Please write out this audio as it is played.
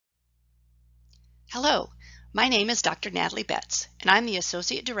Hello, my name is Dr. Natalie Betts, and I'm the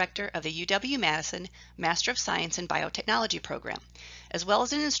Associate Director of the UW-Madison Master of Science in Biotechnology program, as well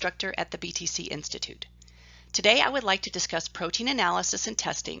as an instructor at the BTC Institute. Today I would like to discuss protein analysis and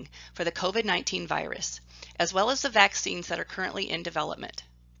testing for the COVID-19 virus, as well as the vaccines that are currently in development.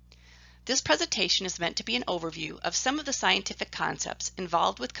 This presentation is meant to be an overview of some of the scientific concepts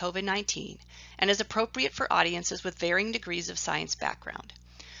involved with COVID-19 and is appropriate for audiences with varying degrees of science background.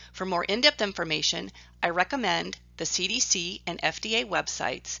 For more in-depth information, I recommend the CDC and FDA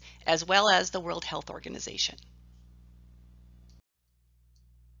websites, as well as the World Health Organization.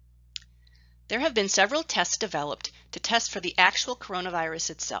 There have been several tests developed to test for the actual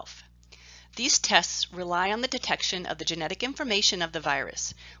coronavirus itself. These tests rely on the detection of the genetic information of the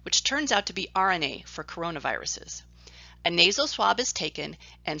virus, which turns out to be RNA for coronaviruses. A nasal swab is taken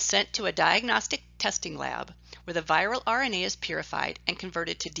and sent to a diagnostic testing lab where the viral RNA is purified and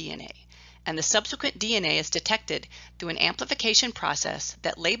converted to DNA, and the subsequent DNA is detected through an amplification process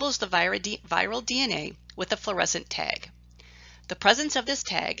that labels the viral DNA with a fluorescent tag. The presence of this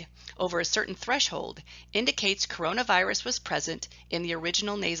tag over a certain threshold indicates coronavirus was present in the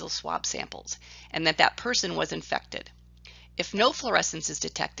original nasal swab samples and that that person was infected. If no fluorescence is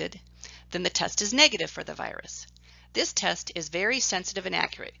detected, then the test is negative for the virus. This test is very sensitive and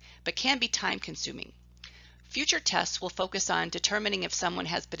accurate, but can be time-consuming. Future tests will focus on determining if someone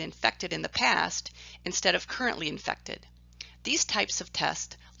has been infected in the past instead of currently infected. These types of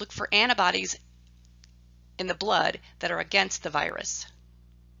tests look for antibodies in the blood that are against the virus.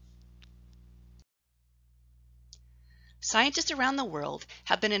 Scientists around the world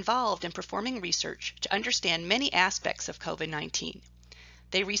have been involved in performing research to understand many aspects of COVID-19.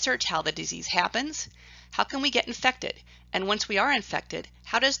 They research how the disease happens, how can we get infected, and once we are infected,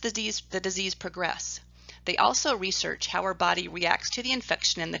 how does the disease progress? They also research how our body reacts to the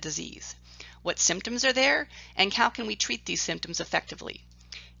infection and the disease, what symptoms are there, and how can we treat these symptoms effectively.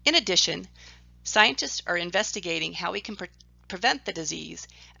 In addition, scientists are investigating how we can prevent the disease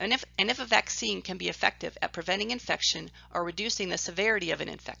and if a vaccine can be effective at preventing infection or reducing the severity of an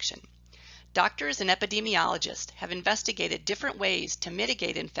infection. Doctors and epidemiologists have investigated different ways to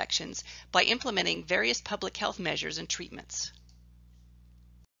mitigate infections by implementing various public health measures and treatments.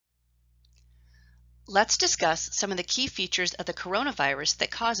 Let's discuss some of the key features of the coronavirus that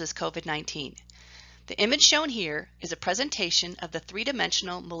causes COVID-19. The image shown here is a presentation of the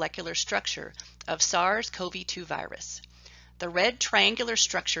three-dimensional molecular structure of SARS-CoV-2 virus. The red triangular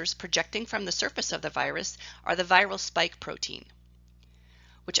structures projecting from the surface of the virus are the viral spike protein,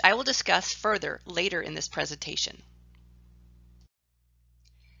 which I will discuss further later in this presentation.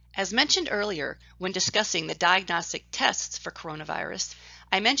 As mentioned earlier when discussing the diagnostic tests for coronavirus,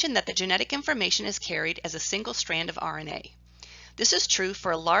 I mentioned that the genetic information is carried as a single strand of RNA. This is true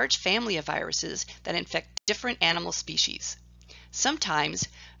for a large family of viruses that infect different animal species. Sometimes,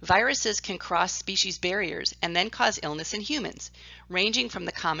 viruses can cross species barriers and then cause illness in humans, ranging from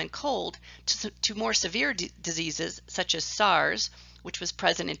the common cold to more severe diseases such as SARS, which was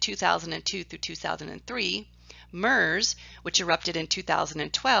present in 2002 through 2003, MERS, which erupted in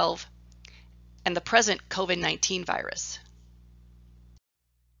 2012, and the present COVID-19 virus.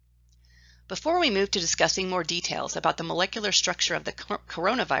 Before we move to discussing more details about the molecular structure of the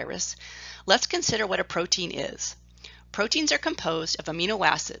coronavirus, let's consider what a protein is. Proteins are composed of amino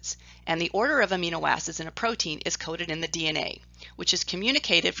acids, and the order of amino acids in a protein is coded in the DNA, which is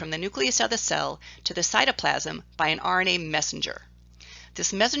communicated from the nucleus of the cell to the cytoplasm by an RNA messenger.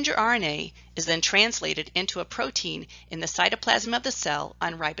 This messenger RNA is then translated into a protein in the cytoplasm of the cell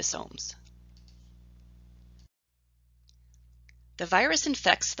on ribosomes. The virus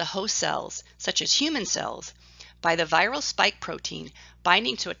infects the host cells, such as human cells, by the viral spike protein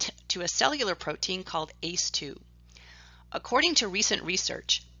binding to a cellular protein called ACE2. According to recent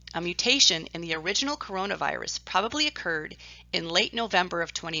research, a mutation in the original coronavirus probably occurred in late November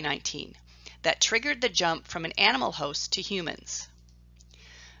of 2019 that triggered the jump from an animal host to humans.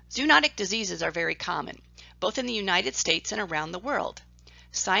 Zoonotic diseases are very common, both in the United States and around the world.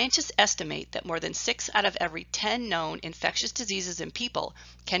 Scientists estimate that more than 6 out of every 10 known infectious diseases in people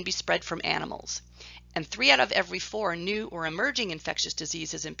can be spread from animals, and 3 out of every 4 new or emerging infectious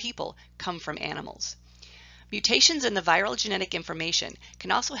diseases in people come from animals. Mutations in the viral genetic information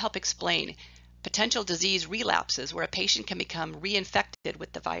can also help explain potential disease relapses where a patient can become reinfected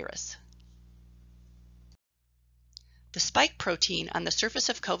with the virus. The spike protein on the surface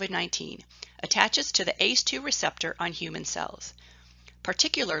of COVID-19 attaches to the ACE2 receptor on human cells,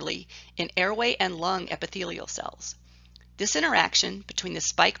 particularly in airway and lung epithelial cells. This interaction between the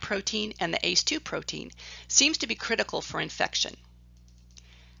spike protein and the ACE2 protein seems to be critical for infection.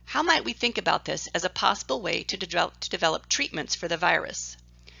 How might we think about this as a possible way to develop treatments for the virus?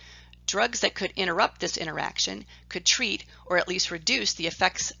 Drugs that could interrupt this interaction could treat or at least reduce the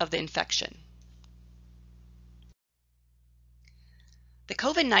effects of the infection. The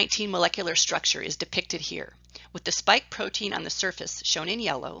COVID-19 molecular structure is depicted here, with the spike protein on the surface shown in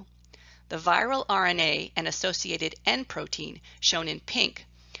yellow, the viral RNA and associated N protein shown in pink,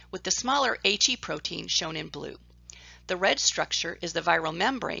 with the smaller HE protein shown in blue. The red structure is the viral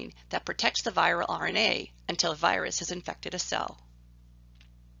membrane that protects the viral RNA until a virus has infected a cell.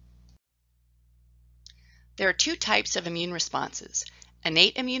 There are two types of immune responses,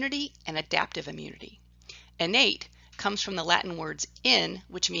 innate immunity and adaptive immunity. Innate comes from the Latin words in,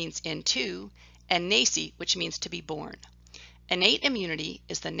 which means into, and naci, which means to be born. Innate immunity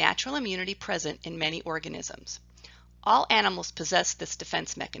is the natural immunity present in many organisms. All animals possess this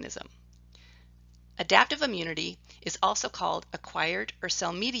defense mechanism. Adaptive immunity is also called acquired or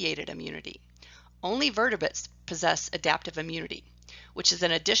cell-mediated immunity. Only vertebrates possess adaptive immunity, which is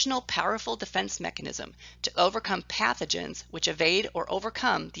an additional powerful defense mechanism to overcome pathogens which evade or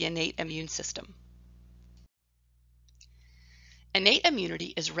overcome the innate immune system. Innate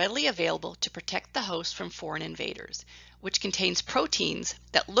immunity is readily available to protect the host from foreign invaders, which contains proteins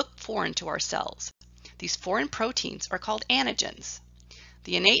that look foreign to our cells. These foreign proteins are called antigens.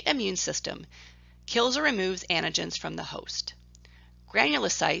 The innate immune system kills or removes antigens from the host.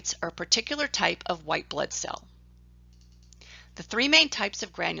 Granulocytes are a particular type of white blood cell. The three main types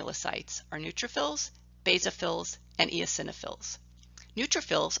of granulocytes are neutrophils, basophils, and eosinophils.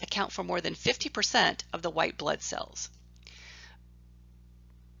 Neutrophils account for more than 50% of the white blood cells.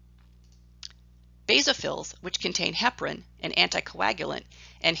 Basophils, which contain heparin, an anticoagulant,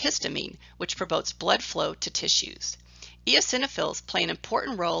 and histamine, which promotes blood flow to tissues. Eosinophils play an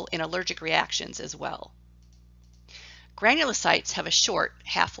important role in allergic reactions as well. Granulocytes have a short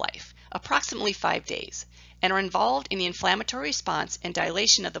half-life, approximately 5 days, and are involved in the inflammatory response and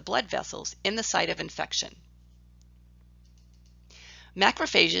dilation of the blood vessels in the site of infection.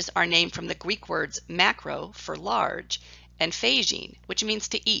 Macrophages are named from the Greek words macro for large and phagein, which means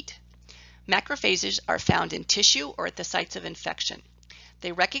to eat. Macrophages are found in tissue or at the sites of infection.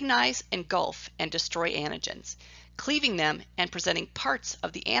 They recognize, engulf, and destroy antigens, cleaving them and presenting parts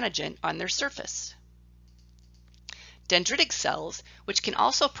of the antigen on their surface. Dendritic cells, which can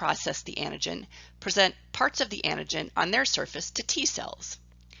also process the antigen, present parts of the antigen on their surface to T cells.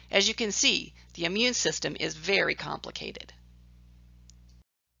 As you can see, the immune system is very complicated.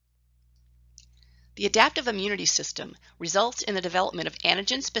 The adaptive immunity system results in the development of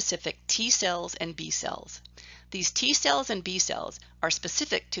antigen-specific T cells and B cells. These T cells and B cells are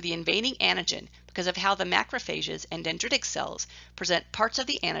specific to the invading antigen because of how the macrophages and dendritic cells present parts of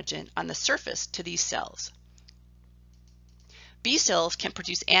the antigen on the surface to these cells. B cells can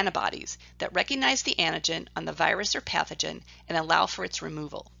produce antibodies that recognize the antigen on the virus or pathogen and allow for its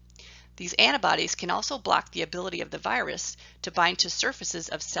removal. These antibodies can also block the ability of the virus to bind to surfaces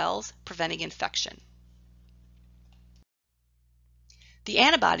of cells, preventing infection. The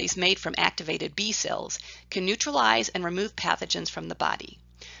antibodies made from activated B cells can neutralize and remove pathogens from the body.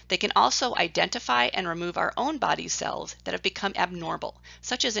 They can also identify and remove our own body cells that have become abnormal,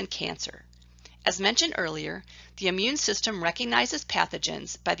 such as in cancer. As mentioned earlier, the immune system recognizes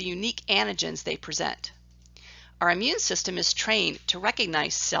pathogens by the unique antigens they present. Our immune system is trained to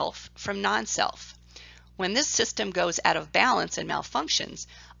recognize self from non-self. When this system goes out of balance and malfunctions,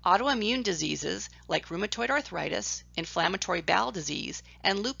 autoimmune diseases like rheumatoid arthritis, inflammatory bowel disease,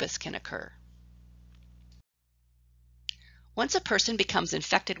 and lupus can occur. Once a person becomes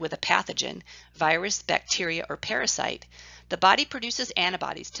infected with a pathogen, virus, bacteria, or parasite, the body produces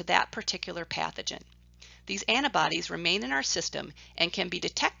antibodies to that particular pathogen. These antibodies remain in our system and can be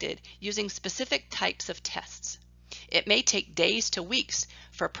detected using specific types of tests. It may take days to weeks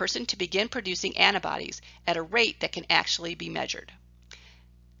for a person to begin producing antibodies at a rate that can actually be measured.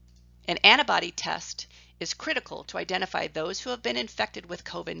 An antibody test is critical to identify those who have been infected with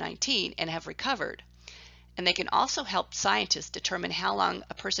COVID-19 and have recovered, and they can also help scientists determine how long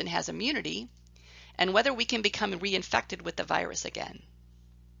a person has immunity and whether we can become reinfected with the virus again.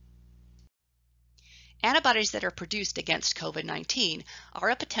 Antibodies that are produced against COVID-19 are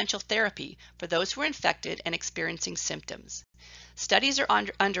a potential therapy for those who are infected and experiencing symptoms. Studies are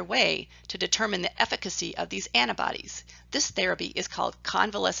underway to determine the efficacy of these antibodies. This therapy is called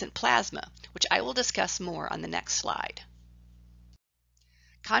convalescent plasma, which I will discuss more on the next slide.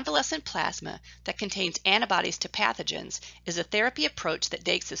 Convalescent plasma that contains antibodies to pathogens is a therapy approach that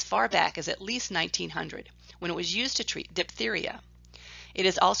dates as far back as at least 1900, when it was used to treat diphtheria. It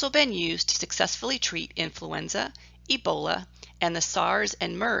has also been used to successfully treat influenza, Ebola, and the SARS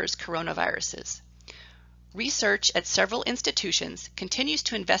and MERS coronaviruses. Research at several institutions continues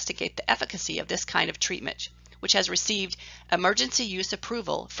to investigate the efficacy of this kind of treatment, which has received emergency use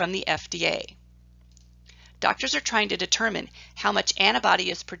approval from the FDA. Doctors are trying to determine how much antibody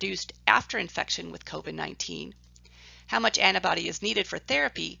is produced after infection with COVID-19, how much antibody is needed for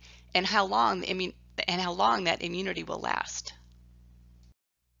therapy, and how long that immunity will last.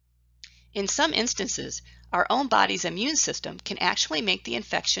 In some instances, our own body's immune system can actually make the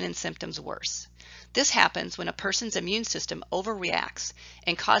infection and symptoms worse. This happens when a person's immune system overreacts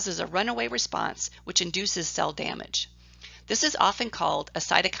and causes a runaway response which induces cell damage. This is often called a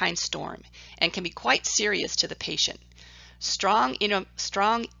cytokine storm and can be quite serious to the patient. Strong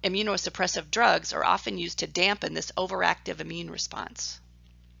immunosuppressive drugs are often used to dampen this overactive immune response.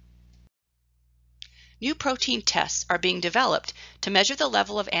 New protein tests are being developed to measure the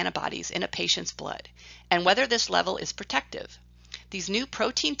level of antibodies in a patient's blood and whether this level is protective. These new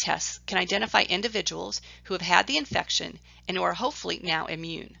protein tests can identify individuals who have had the infection and who are hopefully now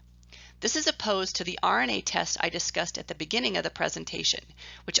immune. This is opposed to the RNA test I discussed at the beginning of the presentation,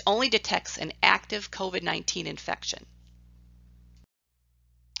 which only detects an active COVID-19 infection.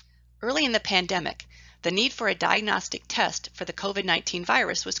 Early in the pandemic, the need for a diagnostic test for the COVID-19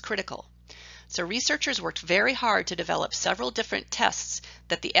 virus was critical. So researchers worked very hard to develop several different tests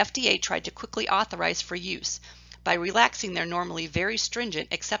that the FDA tried to quickly authorize for use by relaxing their normally very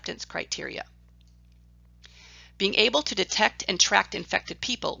stringent acceptance criteria. Being able to detect and track infected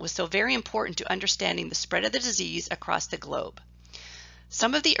people was so very important to understanding the spread of the disease across the globe.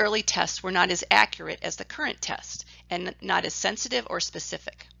 Some of the early tests were not as accurate as the current tests and not as sensitive or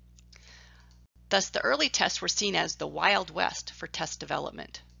specific. Thus, the early tests were seen as the Wild West for test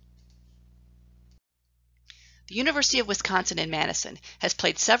development. The University of Wisconsin in Madison has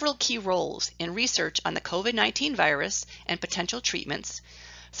played several key roles in research on the COVID-19 virus and potential treatments,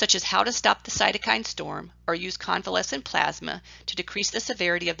 such as how to stop the cytokine storm or use convalescent plasma to decrease the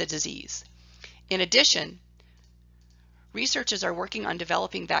severity of the disease. In addition, researchers are working on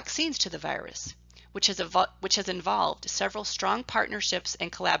developing vaccines to the virus, which has involved several strong partnerships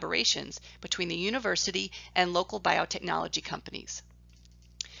and collaborations between the university and local biotechnology companies.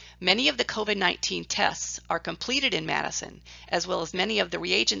 Many of the COVID-19 tests are completed in Madison, as well as many of the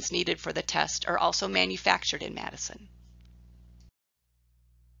reagents needed for the test are also manufactured in Madison.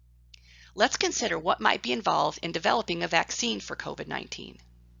 Let's consider what might be involved in developing a vaccine for COVID-19.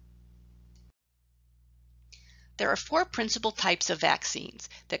 There are 4 principal types of vaccines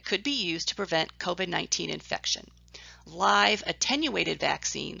that could be used to prevent COVID-19 infection. Live attenuated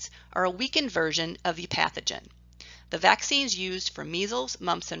vaccines are a weakened version of the pathogen. The vaccines used for measles,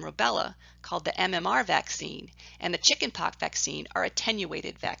 mumps, and rubella, called the MMR vaccine, and the chickenpox vaccine are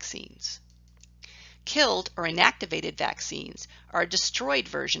attenuated vaccines. Killed or inactivated vaccines are a destroyed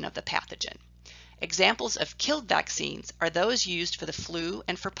version of the pathogen. Examples of killed vaccines are those used for the flu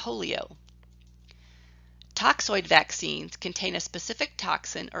and for polio. Toxoid vaccines contain a specific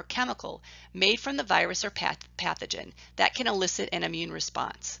toxin or chemical made from the virus or pathogen that can elicit an immune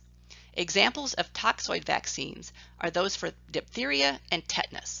response. Examples of toxoid vaccines are those for diphtheria and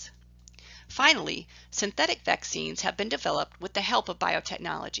tetanus. Finally, synthetic vaccines have been developed with the help of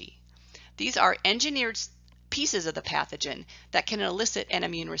biotechnology. These are engineered pieces of the pathogen that can elicit an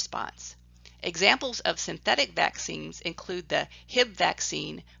immune response. Examples of synthetic vaccines include the Hib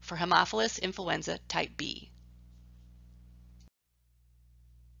vaccine for Haemophilus influenza type B.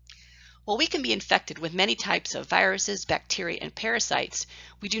 While we can be infected with many types of viruses, bacteria, and parasites,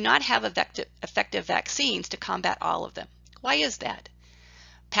 we do not have effective vaccines to combat all of them. Why is that?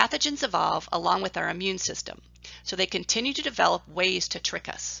 Pathogens evolve along with our immune system, so they continue to develop ways to trick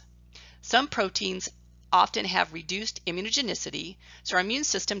us. Some proteins often have reduced immunogenicity, so our immune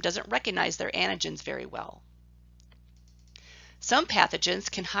system doesn't recognize their antigens very well. Some pathogens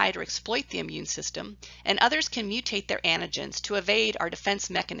can hide or exploit the immune system, and others can mutate their antigens to evade our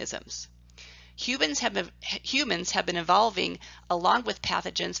defense mechanisms. Humans have been evolving along with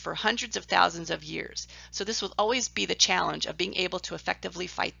pathogens for hundreds of thousands of years, so this will always be the challenge of being able to effectively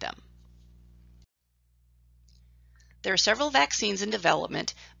fight them. There are several vaccines in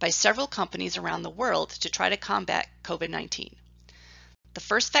development by several companies around the world to try to combat COVID-19. The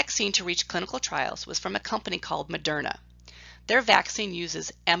first vaccine to reach clinical trials was from a company called Moderna. Their vaccine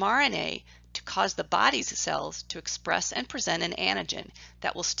uses mRNA to cause the body's cells to express and present an antigen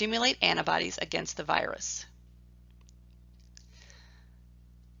that will stimulate antibodies against the virus.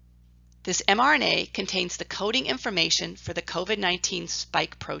 This mRNA contains the coding information for the COVID-19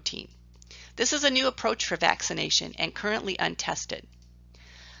 spike protein. This is a new approach for vaccination and currently untested.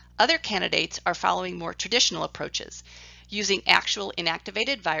 Other candidates are following more traditional approaches, using actual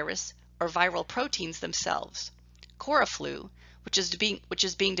inactivated virus or viral proteins themselves. Coraflu, which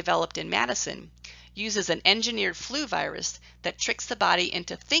is being developed in Madison, uses an engineered flu virus that tricks the body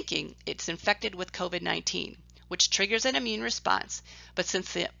into thinking it's infected with COVID-19, which triggers an immune response, but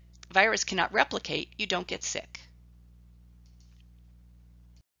since the virus cannot replicate, you don't get sick.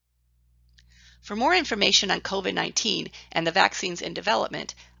 For more information on COVID-19 and the vaccines in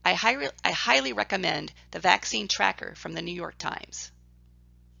development, I highly recommend the Vaccine Tracker from the New York Times.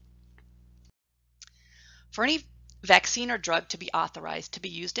 For any vaccine or drug to be authorized to be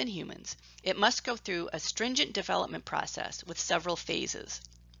used in humans, it must go through a stringent development process with several phases.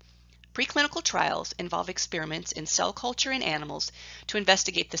 Preclinical trials involve experiments in cell culture in animals to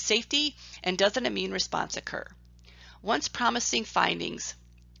investigate the safety and does an immune response occur. Once promising findings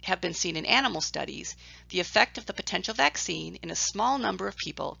have been seen in animal studies, the effect of the potential vaccine in a small number of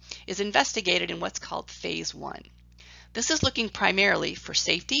people is investigated in what's called Phase 1. This is looking primarily for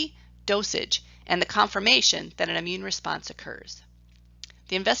safety, dosage, and the confirmation that an immune response occurs.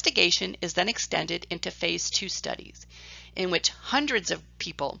 The investigation is then extended into Phase 2 studies, in which hundreds of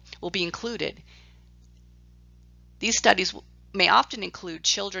people will be included. These studies may often include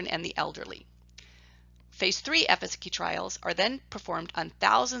children and the elderly. Phase 3 efficacy trials are then performed on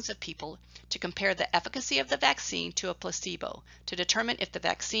thousands of people to compare the efficacy of the vaccine to a placebo to determine if the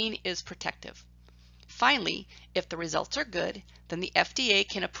vaccine is protective. Finally, if the results are good, then the FDA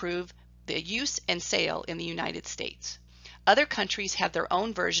can approve the use and sale in the United States. Other countries have their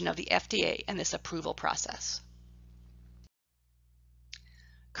own version of the FDA and this approval process.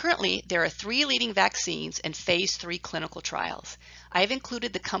 Currently, there are 3 leading vaccines in Phase 3 clinical trials. I have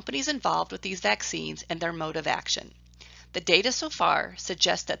included the companies involved with these vaccines and their mode of action. The data so far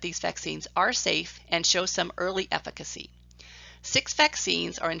suggests that these vaccines are safe and show some early efficacy. 6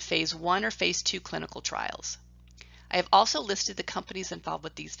 vaccines are in Phase 1 or Phase 2 clinical trials. I have also listed the companies involved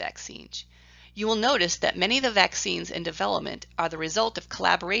with these vaccines. You will notice that many of the vaccines in development are the result of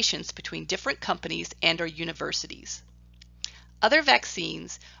collaborations between different companies and/or universities. Other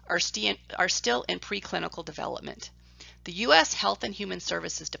vaccines are still in preclinical development. The U.S. Health and Human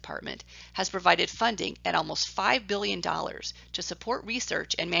Services Department has provided funding at almost $5 billion to support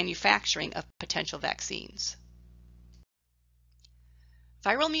research and manufacturing of potential vaccines.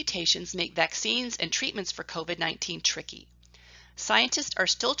 Viral mutations make vaccines and treatments for COVID-19 tricky. Scientists are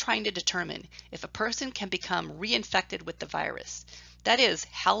still trying to determine if a person can become reinfected with the virus. That is,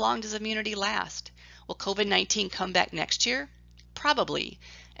 how long does immunity last? Will COVID-19 come back next year? Probably,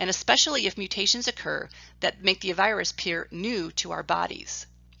 and especially if mutations occur that make the virus appear new to our bodies.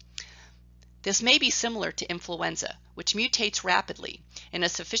 This may be similar to influenza, which mutates rapidly and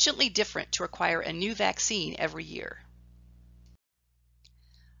is sufficiently different to require a new vaccine every year.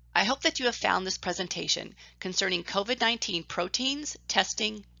 I hope that you have found this presentation concerning COVID-19 proteins,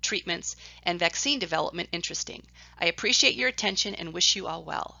 testing, treatments, and vaccine development interesting. I appreciate your attention and wish you all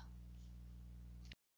well.